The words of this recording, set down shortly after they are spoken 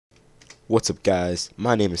What's up, guys?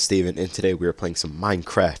 My name is Steven, and today we are playing some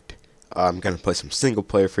Minecraft. I'm gonna play some single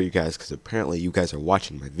player for you guys because apparently you guys are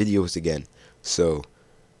watching my videos again. So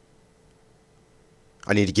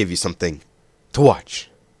I need to give you something to watch.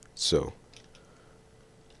 So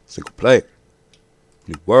single player,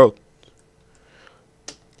 new world.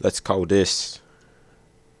 Let's call this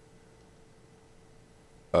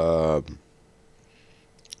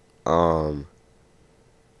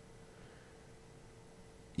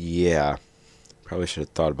yeah, probably should have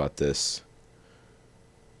thought about this.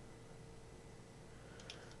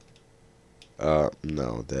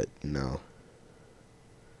 No.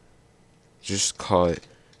 Just call it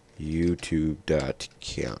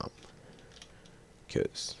youtube.com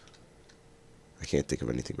because I can't think of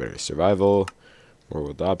anything better. Survival,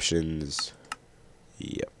 world options.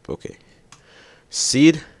 Yep, okay.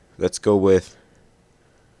 Seed, let's go with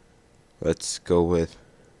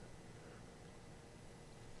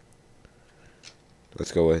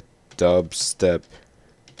dubstep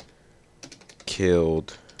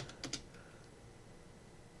killed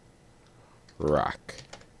rock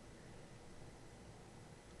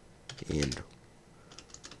and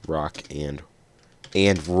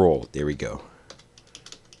roll. There we go.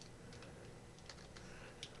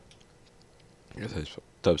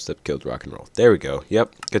 Dubstep killed rock and roll. There we go.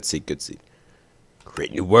 Yep. Good seed. Good seed.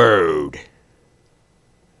 Create new world.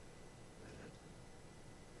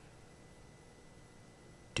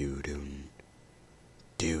 Doodin.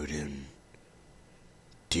 Doodin.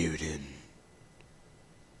 Doodin.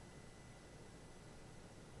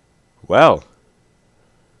 Well.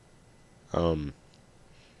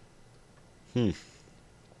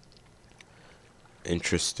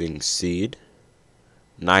 Interesting seed.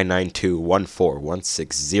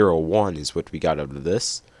 992141601 is what we got out of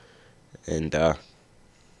this. And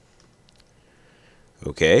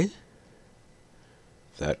okay.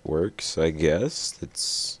 That works, I guess.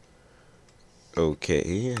 It's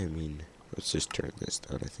okay. I mean, let's just turn this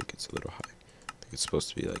down. I think it's a little high. I think it's supposed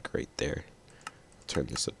to be like right there. Turn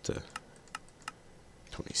this up to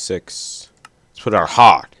 26. Let's put it on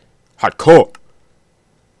hardcore.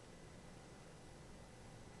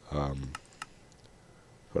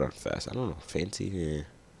 Put on fast. I don't know. Fancy? Yeah.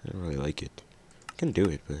 I don't really like it. I can do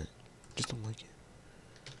it, but I just don't like it.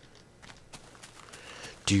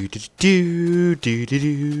 Do.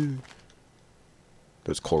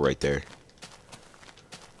 There's coal right there.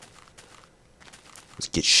 Let's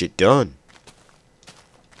get shit done.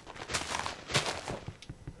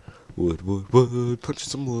 Wood, punching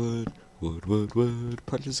some wood. Wood,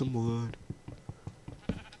 punching some wood.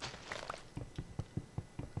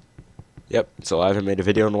 Yep, so I haven't made a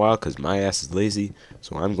video in a while because my ass is lazy.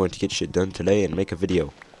 So I'm going to get shit done today and make a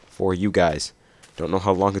video for you guys. Don't know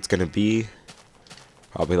how long it's going to be.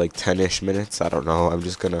 Probably like 10-ish minutes. I don't know. I'm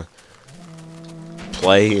just going to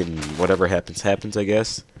play and whatever happens, happens, I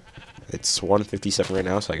guess. It's 1:57 right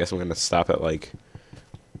now, so I guess I'm going to stop at like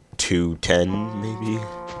 2:10 maybe.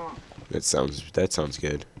 That sounds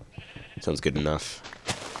good. Sounds good enough.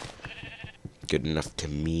 Good enough to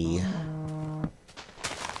me.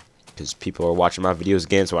 Because people are watching my videos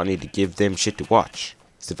again, so I need to give them shit to watch.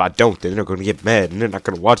 Because if I don't, then they're going to get mad, and they're not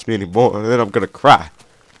going to watch me anymore, and then I'm going to cry.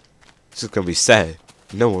 It's just going to be sad.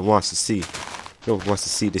 No one wants to see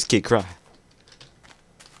this kid cry.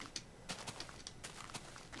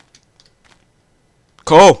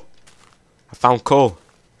 Coal! I found coal.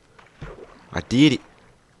 I did it.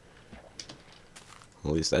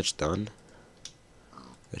 At least that's done.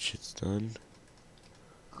 That shit's done.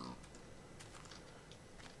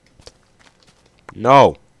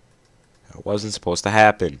 No! That wasn't supposed to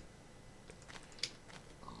happen.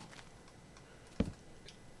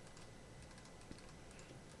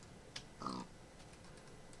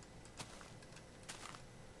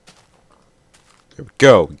 There we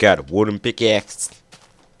go. We got a wooden pickaxe.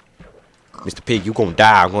 Mr. Pig, you gonna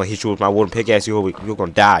die. I'm gonna hit you with my wooden pickaxe. You're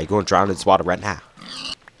gonna die. You're gonna drown in this water right now.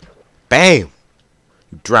 Bam!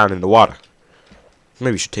 You drown in the water.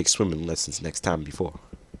 Maybe you should take swimming lessons next time before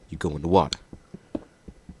you go in the water.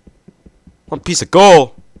 One piece of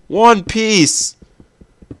gold. One piece.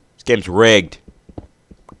 This game's rigged.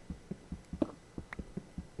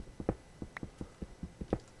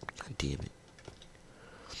 God damn it.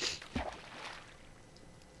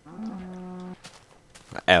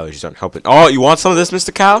 My allergies aren't helping. Oh, you want some of this,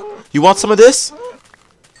 Mr. Cow? You want some of this?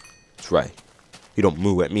 That's right. You don't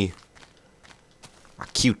moo at me. I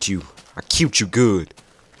cute you. I cute you good.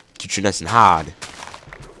 Cute you nice and hard.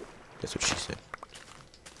 That's what she said.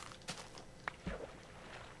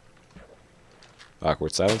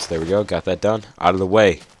 Awkward silence. There we go. Got that done. Out of the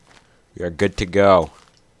way. We are good to go.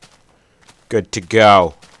 Good to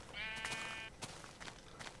go.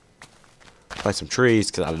 plant some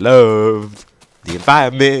trees because I love the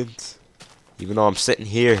environment. Even though I'm sitting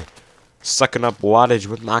here sucking up wattage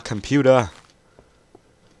with my computer.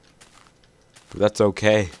 But that's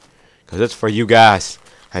okay, because it's for you guys,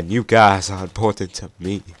 and you guys are important to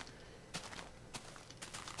me.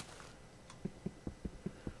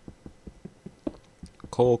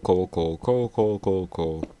 Coal, coal, coal, coal, coal, coal,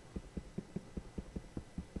 coal.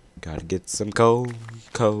 Gotta get some coal,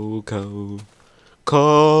 coal, coal.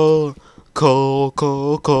 Coal, coal,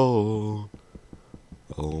 coal, coal.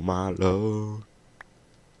 Oh my lord.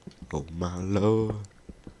 Oh my lord.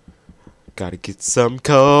 Gotta get some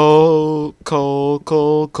coal, coal,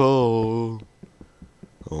 coal, coal.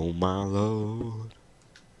 Oh my lord.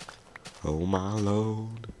 Oh my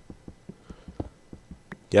lord.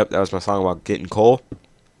 Yep, that was my song about getting coal.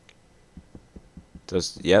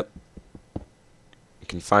 Yep. You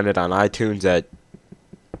can find it on iTunes at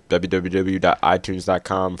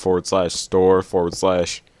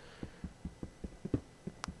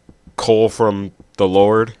www.itunes.com/store/coal from the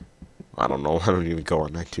Lord. I don't know. I don't even go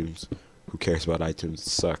on iTunes. Who cares about iTunes? It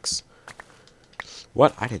sucks.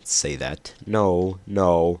 What? I didn't say that. No,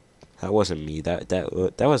 no, that wasn't me. That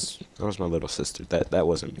was my little sister. That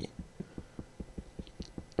wasn't me.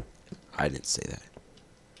 I didn't say that.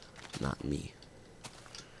 Not me.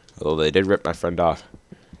 Although they did rip my friend off.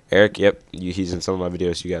 Eric, yep, he's in some of my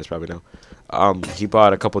videos. You guys probably know. He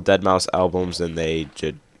bought a couple deadmau5 albums, and they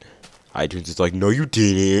did. iTunes is like, no, you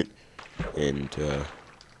didn't. And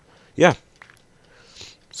yeah.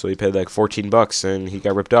 So he paid like $14, and he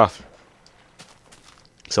got ripped off.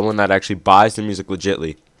 Someone that actually buys the music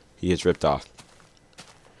legitly, he gets ripped off.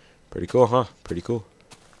 Pretty cool, huh? Pretty cool.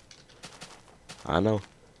 I know.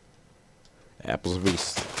 Apple's a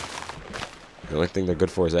beast. The only thing they're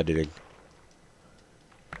good for is editing.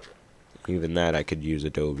 Even that, I could use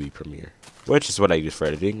Adobe Premiere, which is what I use for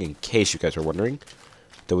editing, in case you guys are wondering.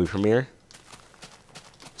 Adobe Premiere.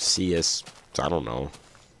 CS, I don't know.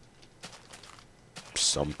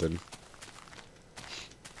 Something.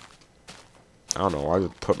 I don't know. I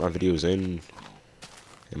would put my videos in,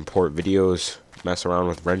 import videos, mess around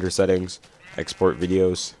with render settings, export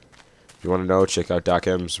videos. If you want to know, check out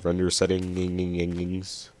DocM's render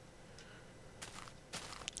settings.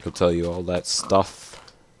 He'll tell you all that stuff.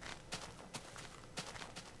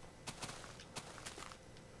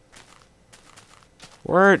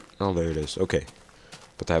 Word? Oh, there it is. Okay.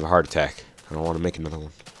 But I have a heart attack. I don't want to make another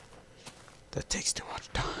one. That takes too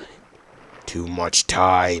much time. Too much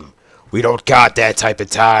time. We don't got that type of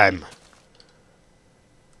time.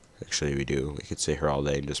 Actually, we do. We could sit here all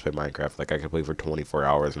day and just play Minecraft. Like, I could play for 24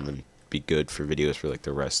 hours and then be good for videos for, like,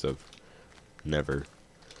 the rest of never.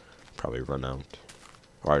 Probably run out.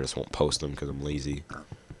 Or I just won't post them because I'm lazy.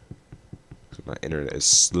 Because my internet is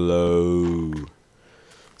slow.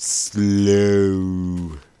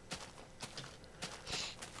 Slow.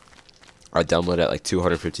 I download at like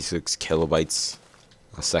 256 kilobytes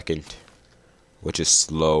a second, which is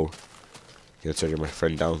slow. Considering my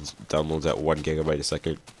friend downloads at 1 gigabyte a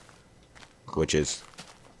second, which is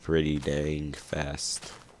pretty dang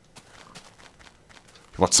fast.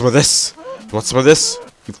 You want some of this? You want some of this?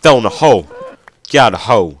 You fell in a hole. Get out of the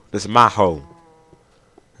hole. This is my hole.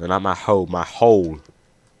 No, not my hole, my hole.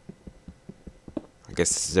 I guess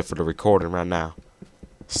this is it for the recording right now.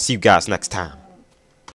 See you guys next time.